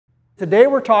Today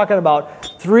we're talking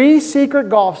about 3 secret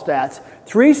golf stats,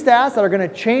 3 stats that are going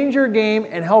to change your game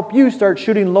and help you start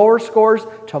shooting lower scores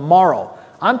tomorrow.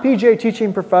 I'm PGA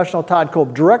teaching professional Todd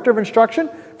Kolb, Director of Instruction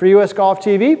for US Golf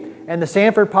TV and the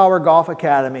Sanford Power Golf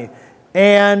Academy.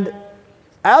 And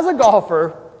as a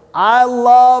golfer, I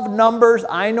love numbers.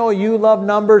 I know you love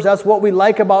numbers. That's what we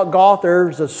like about golf.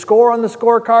 There's a score on the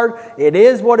scorecard. It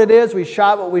is what it is. We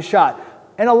shot what we shot.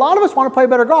 And a lot of us want to play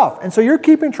better golf. And so you're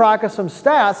keeping track of some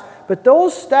stats, but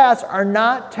those stats are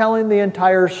not telling the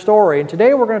entire story. And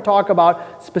today we're going to talk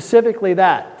about specifically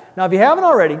that. Now, if you haven't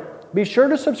already, be sure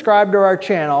to subscribe to our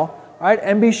channel, right?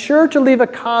 And be sure to leave a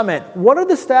comment. What are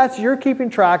the stats you're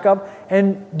keeping track of?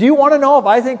 And do you want to know if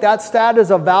I think that stat is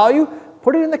of value?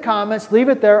 Put it in the comments, leave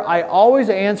it there. I always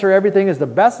answer everything as the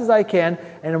best as I can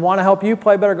and want to help you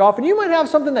play better golf. And you might have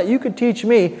something that you could teach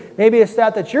me, maybe a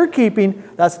stat that you're keeping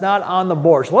that's not on the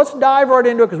board. So let's dive right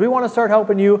into it because we want to start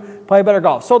helping you play better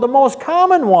golf. So the most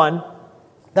common one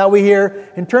that we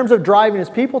hear in terms of driving is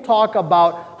people talk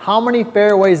about how many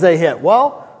fairways they hit.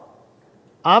 Well,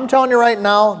 I'm telling you right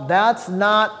now, that's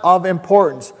not of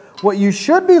importance. What you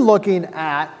should be looking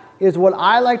at is what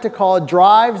I like to call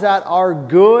drives that are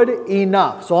good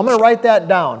enough. So I'm going to write that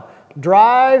down.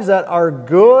 Drives that are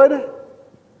good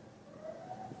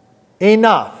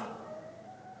enough.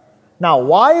 Now,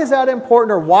 why is that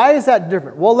important or why is that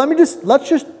different? Well, let's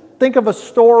just think of a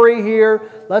story here.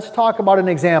 Let's talk about an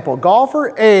example.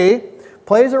 Golfer A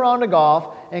plays around the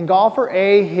golf and golfer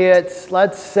A hits,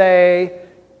 let's say,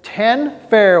 10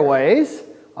 fairways.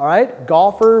 All right.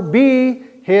 Golfer B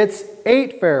hits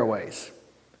 8 fairways.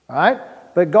 All right,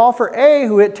 but golfer A,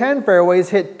 who hit 10 fairways,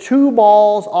 hit 2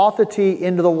 balls off the tee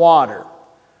into the water.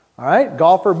 All right,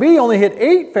 golfer B only hit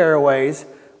 8 fairways,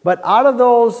 but out of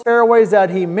those fairways that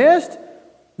he missed,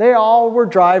 they all were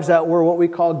drives that were what we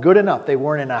call good enough. They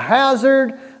weren't in a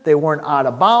hazard, they weren't out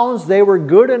of bounds, they were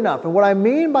good enough. And what I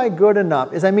mean by good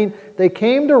enough is they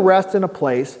came to rest in a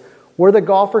place where the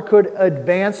golfer could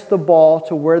advance the ball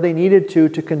to where they needed to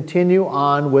continue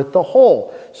on with the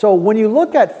hole. So when you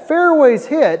look at fairways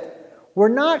hit, we're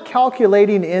not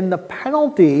calculating in the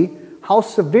penalty how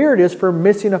severe it is for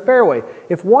missing a fairway.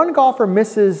 If one golfer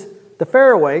misses the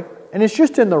fairway and it's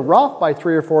just in the rough by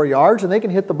 3 or 4 yards and they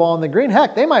can hit the ball in the green,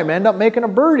 heck, they might end up making a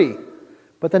birdie.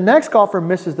 But the next golfer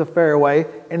misses the fairway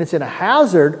and it's in a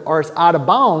hazard or it's out of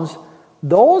bounds,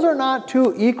 those are not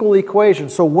two equal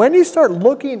equations. So when you start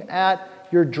looking at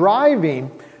your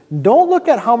driving, don't look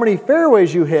at how many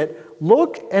fairways you hit.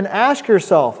 Look and ask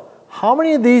yourself, how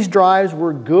many of these drives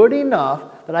were good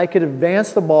enough that I could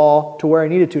advance the ball to where I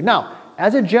needed to? Now,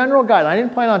 as a general guide, I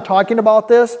didn't plan on talking about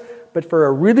this, but for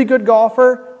a really good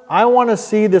golfer, I want to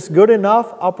see this good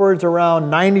enough upwards around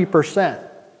 90%.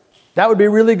 That would be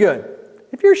really good.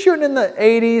 If you're shooting in the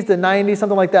 80s, the 90s,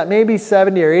 something like that, maybe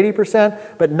 70 or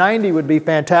 80%, but 90 would be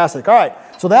fantastic. All right,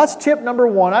 so that's tip number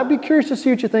 1. I'd be curious to see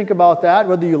what you think about that.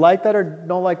 Whether you like that or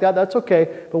don't like that, that's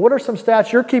okay. But what are some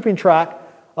stats you're keeping track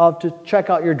of to check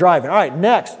out your driving? All right,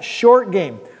 next, short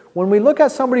game. When we look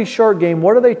at somebody's short game,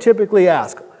 what do they typically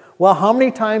ask? Well, how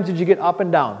many times did you get up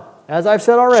and down? As I've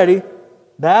said already,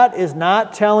 that is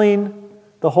not telling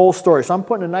the whole story. So I'm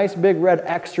putting a nice big red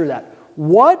X through that.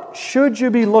 What should you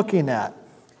be looking at?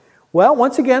 Well,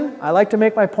 once again, I like to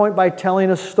make my point by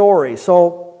telling a story.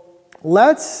 So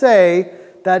let's say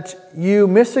that you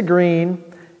miss a green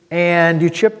and you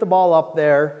chip the ball up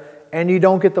there and you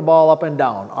don't get the ball up and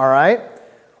down, all right?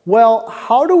 Well,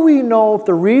 how do we know if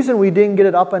the reason we didn't get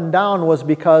it up and down was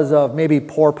because of maybe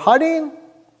poor putting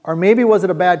or maybe was it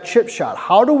a bad chip shot?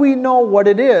 How do we know what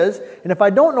it is? And if I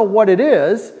don't know what it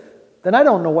is, then I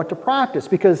don't know what to practice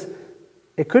because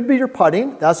it could be your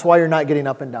putting, that's why you're not getting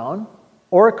up and down.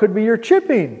 Or it could be your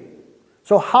chipping.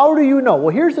 So how do you know?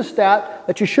 Well, here's a stat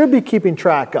that you should be keeping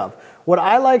track of. What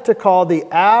I like to call the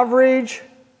average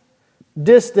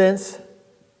distance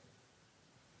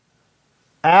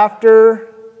after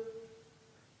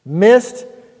missed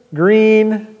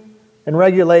green and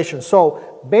regulation.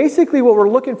 So basically what we're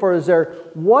looking for is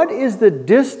what is the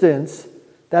distance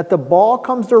that the ball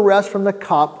comes to rest from the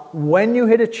cup when you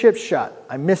hit a chip shot?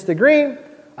 I missed the green,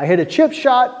 I hit a chip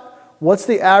shot. What's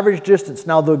the average distance?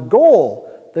 Now the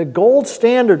gold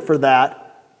standard for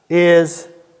that is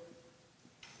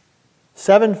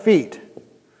 7 feet.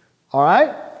 All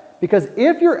right? Because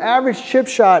if your average chip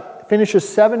shot finishes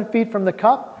 7 feet from the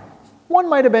cup, one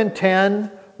might have been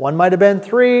 10, one might have been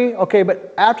 3. Okay,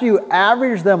 but after you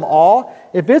average them all,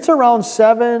 if it's around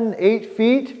 7, 8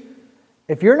 feet,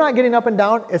 if you're not getting up and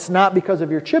down, it's not because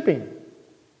of your chipping.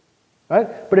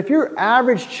 Right? But if your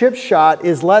average chip shot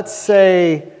is, let's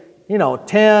say,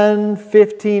 10,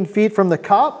 15 feet from the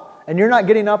cup, and you're not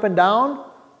getting up and down,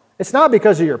 It's not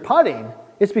because of your putting,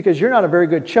 it's because you're not a very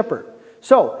good chipper.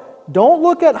 So don't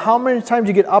look at how many times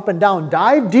you get up and down.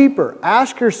 Dive deeper.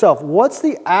 Ask yourself, what's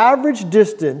the average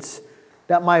distance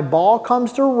that my ball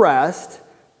comes to rest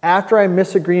after I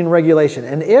miss a green regulation?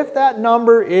 And if that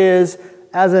number is,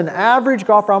 as an average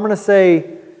golfer, I'm going to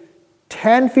say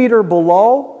 10 feet or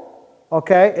below,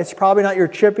 okay, it's probably not your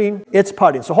chipping, it's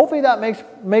putting. So hopefully that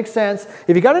makes sense.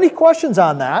 If you got any questions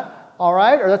on that, all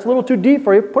right, or that's a little too deep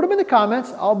for you, put them in the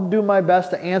comments. I'll do my best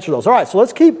to answer those. All right, so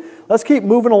let's keep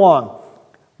moving along.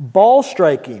 Ball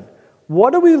striking.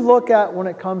 What do we look at when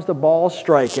it comes to ball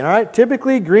striking? All right,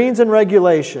 typically greens and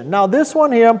regulation. Now this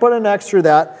one here, I'm putting an X through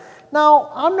that. Now,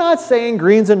 I'm not saying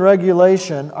greens and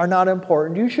regulation are not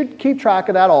important. You should keep track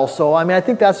of that also. I mean, I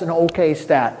think that's an okay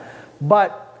stat.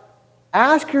 But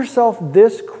ask yourself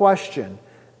this question.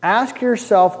 Ask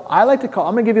yourself, I'm going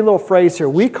to give you a little phrase here.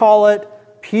 We call it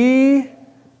PhD.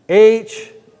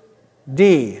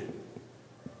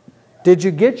 Did you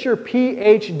get your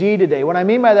PhD today? What I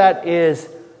mean by that is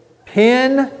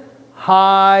pin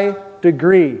high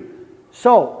degree.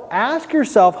 So ask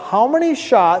yourself how many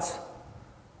shots,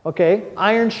 okay,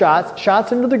 iron shots,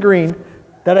 shots into the green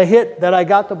that I hit, that I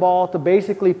got the ball to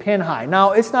basically pin high.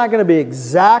 Now, it's not going to be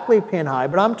exactly pin high,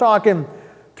 but I'm talking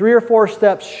 3 or 4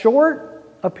 steps short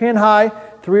of pin high,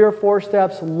 3 or 4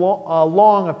 steps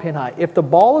long of pin high. If the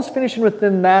ball is finishing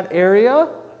within that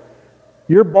area,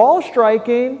 your ball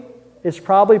striking is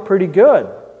probably pretty good,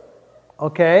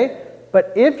 okay?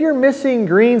 But if you're missing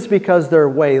greens because they're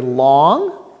way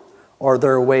long or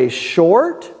they're way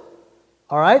short,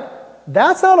 all right,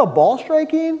 that's not a ball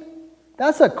striking,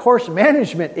 that's a course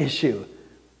management issue.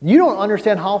 You don't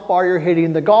understand how far you're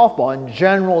hitting the golf ball in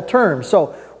general terms.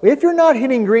 So if you're not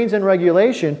hitting greens in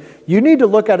regulation, you need to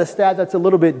look at a stat that's a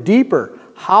little bit deeper.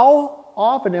 How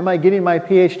often am I getting my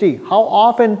PhD? How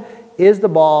often is the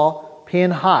ball pin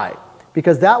high?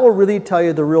 Because that will really tell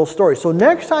you the real story. So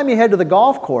next time you head to the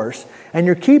golf course and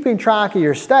you're keeping track of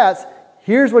your stats,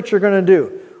 here's what you're going to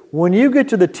do. When you get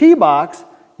to the tee box,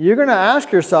 you're going to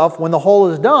ask yourself, when the hole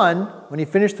is done, when you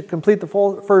finish to complete the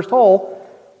first hole,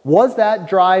 was that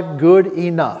drive good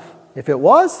enough? If it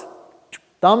was,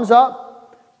 thumbs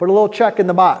up, put a little check in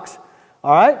the box.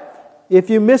 All right? If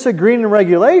you miss a green in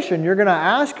regulation, you're going to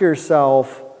ask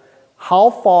yourself,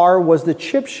 how far was the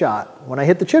chip shot? When I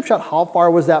hit the chip shot, how far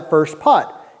was that first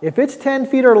putt? If it's 10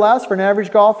 feet or less for an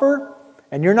average golfer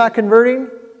and you're not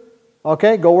converting,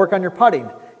 okay, go work on your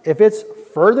putting. If it's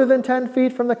further than 10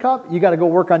 feet from the cup, you got to go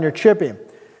work on your chipping.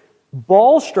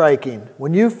 Ball striking.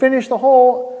 When you finish the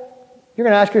hole, you're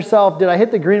going to ask yourself, did I hit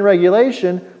the green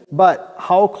regulation, but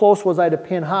how close was I to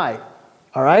pin high?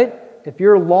 All right? If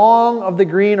you're long of the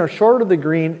green or short of the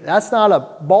green, that's not a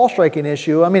ball striking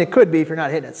issue. I mean, it could be if you're not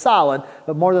hitting it solid,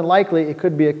 but more than likely it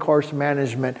could be a course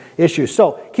management issue.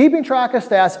 So keeping track of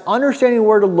stats, understanding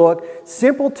where to look,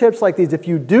 simple tips like these. If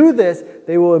you do this,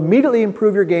 they will immediately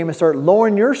improve your game and start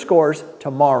lowering your scores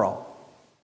tomorrow.